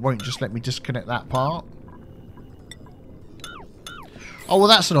top bit. It won't just let me disconnect that part. Oh, well,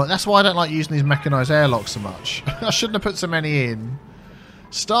 that's annoying. That's why I don't like using these mechanised airlocks so much. I shouldn't have put so many in.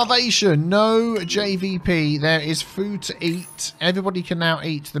 Starvation, no JVP. There is food to eat. Everybody can now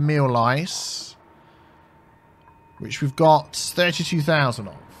eat the meal lice, which we've got 32,000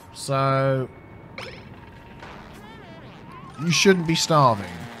 of. So you shouldn't be starving.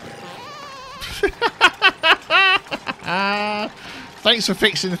 Thanks for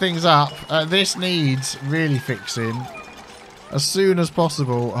fixing things up. This needs really fixing as soon as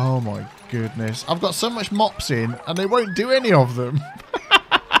possible. Oh my goodness. I've got so much mops in and they won't do any of them.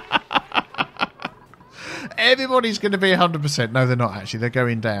 Everybody's going to be 100%. No, they're not actually. They're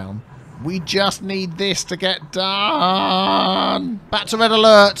going down. We just need this to get done. Back to red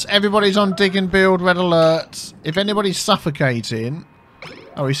alert. Everybody's on dig and build red alert. If anybody's suffocating...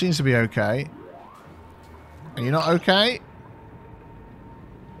 Oh, he seems to be okay. Are you not okay?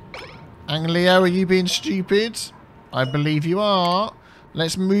 Anglio, are you being stupid? I believe you are.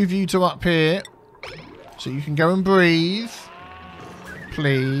 Let's move you to up here. So you can go and breathe.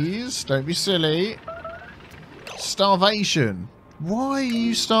 Please. Don't be silly. Starvation. Why are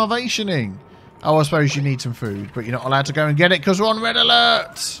you starvationing? Oh, I suppose you need some food, but you're not allowed to go and get it because we're on red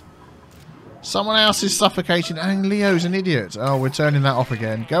alert. Someone else is suffocating. Leo's an idiot. Oh, we're turning that off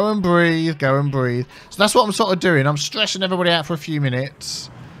again. Go and breathe. Go and breathe. So that's what I'm sort of doing. I'm stressing everybody out for a few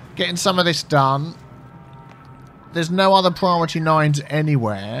minutes. Getting some of this done. There's no other priority 9s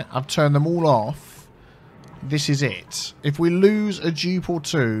anywhere. I've turned them all off. This is it. If we lose a dupe or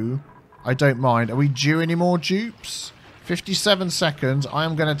two... I don't mind. Are we due any more dupes? 57 seconds. I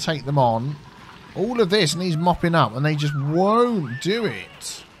am going to take them on. All of this needs mopping up and they just won't do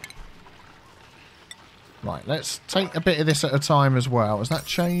it. Right, let's take a bit of this at a time as well. Has that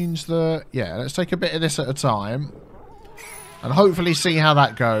changed the... Yeah, let's take a bit of this at a time. And hopefully see how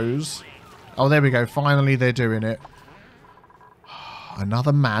that goes. Oh, there we go. Finally, they're doing it.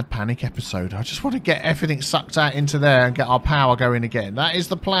 Another mad panic episode. I just want to get everything sucked out into there and get our power going again. That is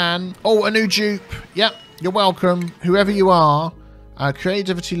the plan. Oh, a new dupe. Yep, you're welcome. Whoever you are.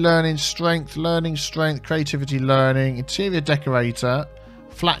 Creativity, learning, strength, creativity, learning, interior decorator,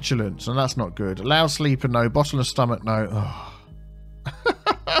 flatulence, and that's not good. Allow sleeper, no. Bottomless stomach, no.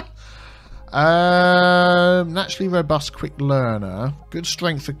 Naturally robust, quick learner. Good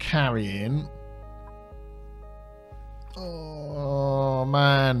strength for carrying. Oh,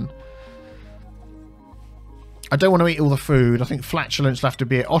 man. I don't want to eat all the food. I think flatulence will have to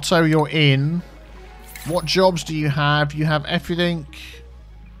be it. Otto, you're in. What jobs do you have? You have everything.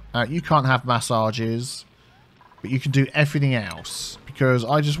 You can't have massages. But you can do everything else. Because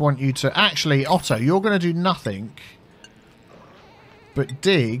I just want you to... Actually, Otto, you're going to do nothing but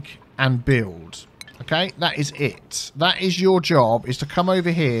dig and build. Okay? That is it. That is your job, is to come over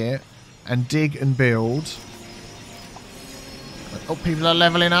here and dig and build. Oh, people are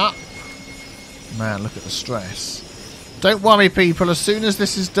leveling up. Man, look at the stress. Don't worry, people. As soon as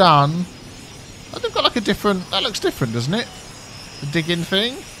this is done... Oh, they've got like a different... That looks different, doesn't it? The digging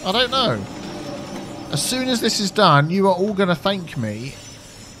thing? I don't know. As soon as this is done, you are all going to thank me.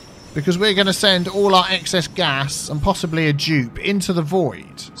 Because we're going to send all our excess gas and possibly a dupe into the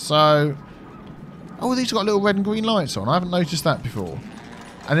void. So... Oh, these have got little red and green lights on. I haven't noticed that before.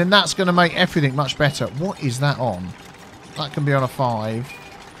 And then that's going to make everything much better. What is that on? That can be on a 5.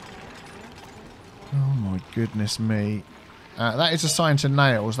 Oh my goodness me. That is assigned to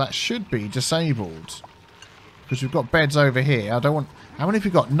nails. That should be disabled. because we've got beds over here. I don't want... How many have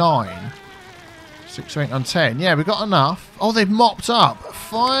we got? 9. 6, 8, and 10. Yeah, we've got enough. Oh, they've mopped up.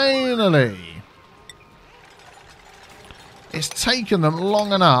 Finally. It's taken them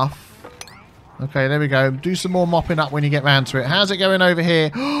long enough. Okay, there we go. Do some more mopping up when you get round to it. How's it going over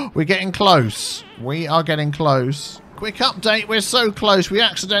here? We're getting close. We are getting close. Quick update. We're so close. We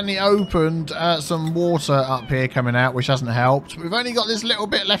accidentally opened some water up here coming out, which hasn't helped. We've only got this little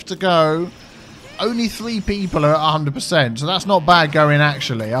bit left to go. Only 3 people are at 100%, so that's not bad going,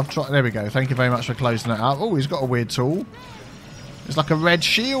 actually. I've tried. There we go. Thank you very much for closing that up. Oh, he's got a weird tool. It's like a red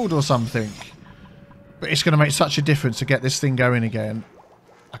shield or something. But it's going to make such a difference to get this thing going again.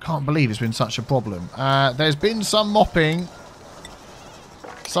 I can't believe it's been such a problem. There's been some mopping.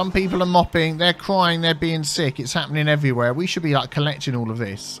 Some people are mopping. They're crying. They're being sick. It's happening everywhere. We should be like collecting all of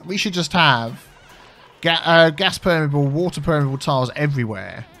this. We should just have gas permeable, water permeable tiles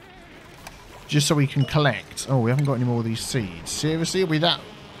everywhere. Just so we can collect. Oh, we haven't got any more of these seeds. Seriously? Are we that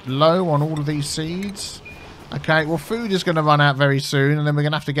low on all of these seeds? Okay, well, food is going to run out very soon. And then we're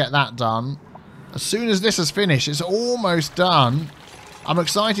going to have to get that done. As soon as this is finished, it's almost done. I'm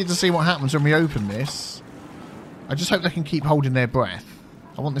excited to see what happens when we open this. I just hope they can keep holding their breath.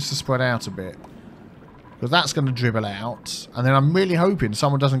 I want this to spread out a bit. Because that's going to dribble out. And then I'm really hoping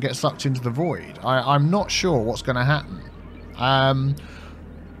someone doesn't get sucked into the void. I'm not sure what's going to happen.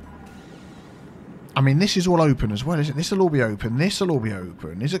 I mean, this is all open as well, isn't it? This will all be open. This will all be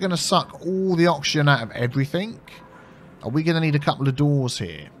open. Is it going to suck all the oxygen out of everything? Are we going to need a couple of doors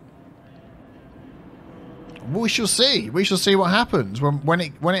here? We shall see. We shall see what happens when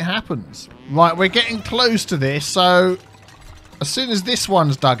it happens. Right, we're getting close to this. So, as soon as this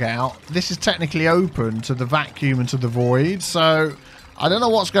one's dug out, this is technically open to the vacuum and to the void. So, I don't know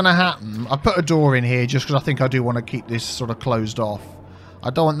what's going to happen. I put a door in here just because I think I do want to keep this sort of closed off. I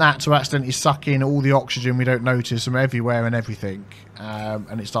don't want that to accidentally suck in all the oxygen we don't notice from everywhere and everything.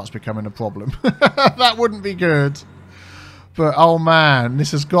 And it starts becoming a problem. That wouldn't be good. But, oh man,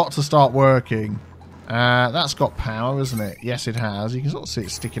 this has got to start working. That's got power, isn't it? Yes, it has. You can sort of see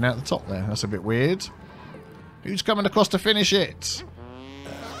it sticking out the top there. That's a bit weird. Who's coming across to finish it?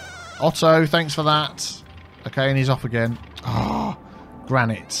 Otto, thanks for that. Okay, and he's off again. Ah,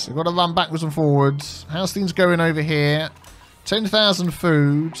 granite. I've got to run backwards and forwards. How's things going over here? 10,000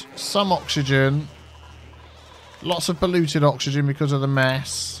 food. Some oxygen. Lots of polluted oxygen because of the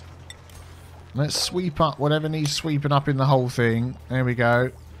mess. Let's sweep up whatever needs sweeping up in the whole thing. There we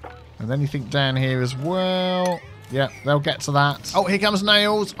go. And anything down here as well. Yeah, they'll get to that. Oh, here comes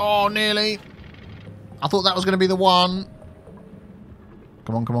nails. Oh, nearly. I thought that was going to be the one.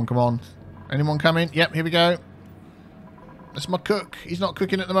 Come on, come on, come on. Anyone coming? Yep, here we go. That's my cook. He's not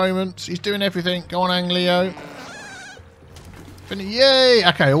cooking at the moment. He's doing everything. Go on, Anglio. Yay!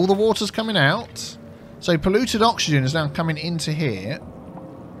 Okay, all the water's coming out. So polluted oxygen is now coming into here.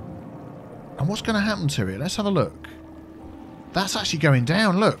 And what's going to happen to it? Let's have a look. That's actually going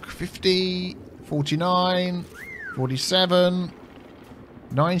down, look. 50, 49, 47,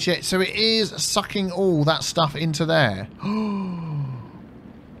 98. So it is sucking all that stuff into there.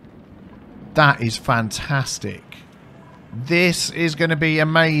 That is fantastic. This is going to be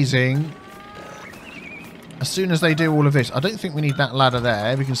amazing. As soon as they do all of this. I don't think we need that ladder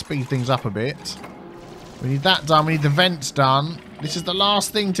there. We can speed things up a bit. We need that done. We need the vents done. This is the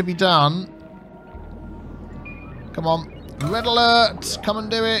last thing to be done. Come on. Red alert! Come and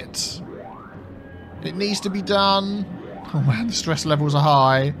do it! It needs to be done. Oh man, the stress levels are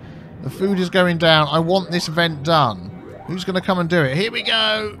high. The food is going down. I want this vent done. Who's going to come and do it? Here we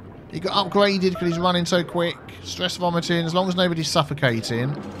go! He got upgraded because he's running so quick. Stress vomiting, as long as nobody's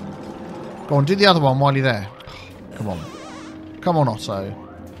suffocating. Go on, do the other one while you're there. Come on. Come on, Otto.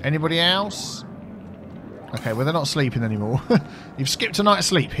 Anybody else? Okay, well, they're not sleeping anymore. You've skipped a night's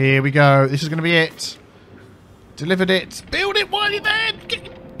sleep. Here we go. This is going to be it. Delivered it. Build it while you're there. Get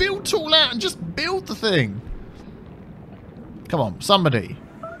your build tool out and just build the thing. Come on, somebody.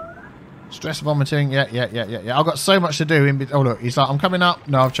 Stress vomiting. Yeah. I've got so much to do. Oh, look. He's like, I'm coming up.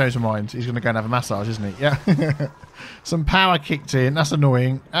 No, I've chosen mine. He's going to go and have a massage, isn't he? Yeah. Some power kicked in. That's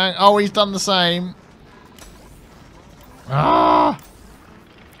annoying. And, oh, he's done the same. Ah.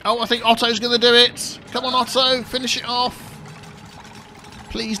 Oh, I think Otto's going to do it. Come on, Otto. Finish it off.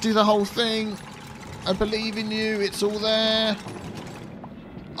 Please do the whole thing. I believe in you. It's all there.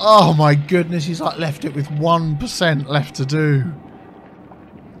 Oh, my goodness. He's like left it with 1% left to do.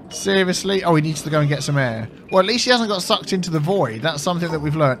 Seriously? Oh, he needs to go and get some air. Well, at least he hasn't got sucked into the void. That's something that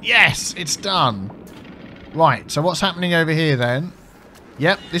we've learned. Yes, it's done. Right, so what's happening over here then?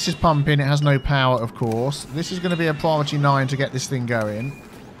 Yep, this is pumping. It has no power, of course. This is going to be a priority 9 to get this thing going.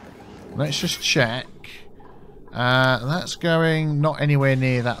 Let's just check. That's going not anywhere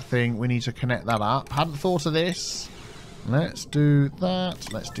near that thing. We need to connect that up. Hadn't thought of this. Let's do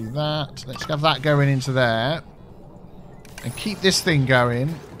that. Let's do that. Let's have that going into there. And keep this thing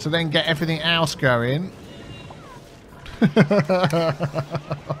going to then get everything else going.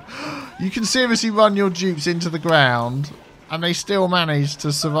 You can seriously run your dupes into the ground and they still manage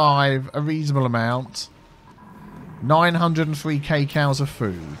to survive a reasonable amount. 903 kcals of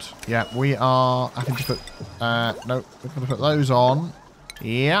food. Yeah, we are having to put... no, we're going to put those on.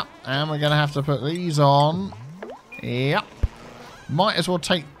 Yep, and we're going to have to put these on. Yep. Might as well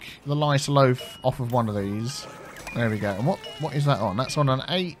take the lice loaf off of one of these. There we go. And what is that on? That's on an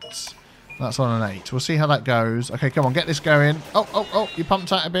 8. That's on an 8. We'll see how that goes. Okay, come on, get this going. Oh, you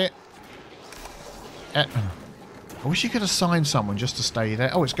pumped out a bit. I wish you could assign someone just to stay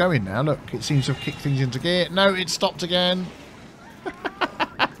there. Oh, it's going now. Look, it seems to have kicked things into gear. No, it stopped again.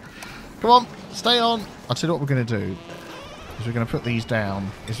 Come on, stay on. I'll tell you what we're going to do. Is we're going to put these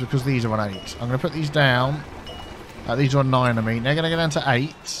down. It's because these are on 8. I'm going to put these down. These are on 9, I mean. They're going to go down to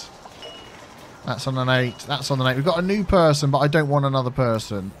 8. That's on an 8. That's on an 8. We've got a new person, but I don't want another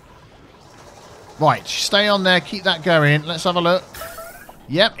person. Right, stay on there. Keep that going. Let's have a look.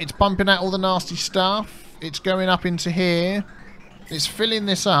 Yep, it's pumping out all the nasty stuff. It's going up into here. It's filling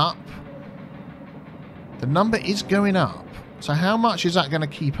this up. The number is going up. So how much is that going to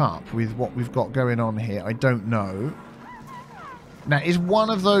keep up with what we've got going on here? I don't know. Now, is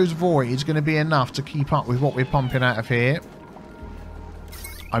one of those voids going to be enough to keep up with what we're pumping out of here?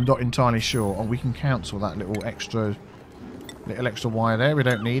 I'm not entirely sure. Oh, we can cancel that little extra wire there. We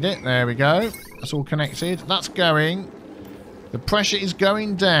don't need it. There we go. That's all connected. That's going. The pressure is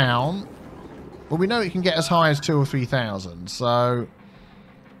going down. Well, we know it can get as high as 2,000 or 3,000. So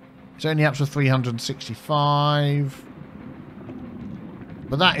it's only up to 365.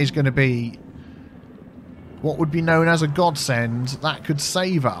 But that is going to be what would be known as a godsend. That could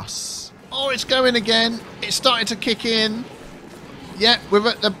save us. Oh, it's going again. It's starting to kick in. Yeah, we're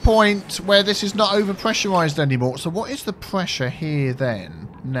at the point where this is not over-pressurised anymore. So what is the pressure here then?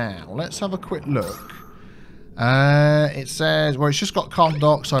 Now, let's have a quick look. It says... Well, it's just got carbon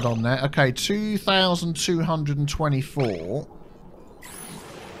dioxide on there. Okay, 2,224.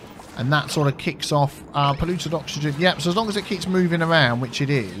 And that sort of kicks off polluted oxygen. Yep, so as long as it keeps moving around, which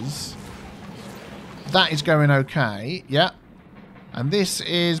it is, that is going okay. Yep. And this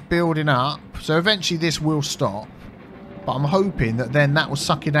is building up. So eventually this will stop. But I'm hoping that then that will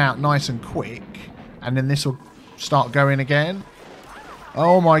suck it out nice and quick. And then this will start going again.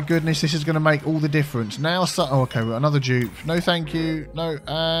 Oh my goodness, this is going to make all the difference. Now, oh, okay, we've got another dupe. No, thank you. No,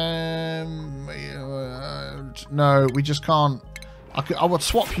 no, we just can't. I would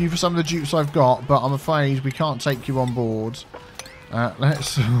swap you for some of the dupes I've got, but I'm afraid we can't take you on board.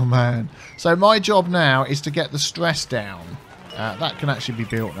 Oh man. So my job now is to get the stress down. That can actually be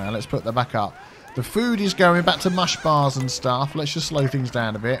built now. Let's put that back up. The food is going back to mush bars and stuff. Let's just slow things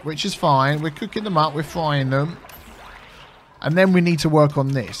down a bit, which is fine. We're cooking them up. We're frying them. And then we need to work on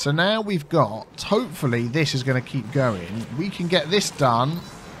this. So now we've got, hopefully this is going to keep going. We can get this done,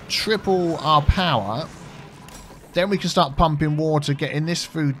 triple our power. Then we can start pumping water, getting this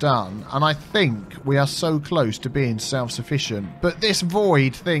food done. And I think we are so close to being self-sufficient. But this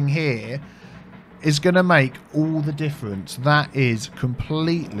void thing here is going to make all the difference. That is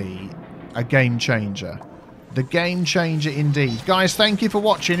completely a game changer. The game changer indeed. Guys, thank you for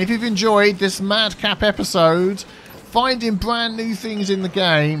watching. If you've enjoyed this madcap episode, finding brand new things in the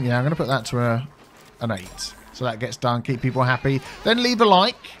game. Yeah, I'm going to put that to an 8. So that gets done. Keep people happy. Then leave a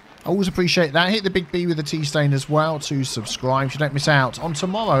like. I always appreciate that. Hit the big B with the T stain as well to subscribe so you don't miss out on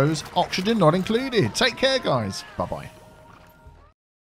tomorrow's Oxygen Not Included. Take care, guys. Bye-bye.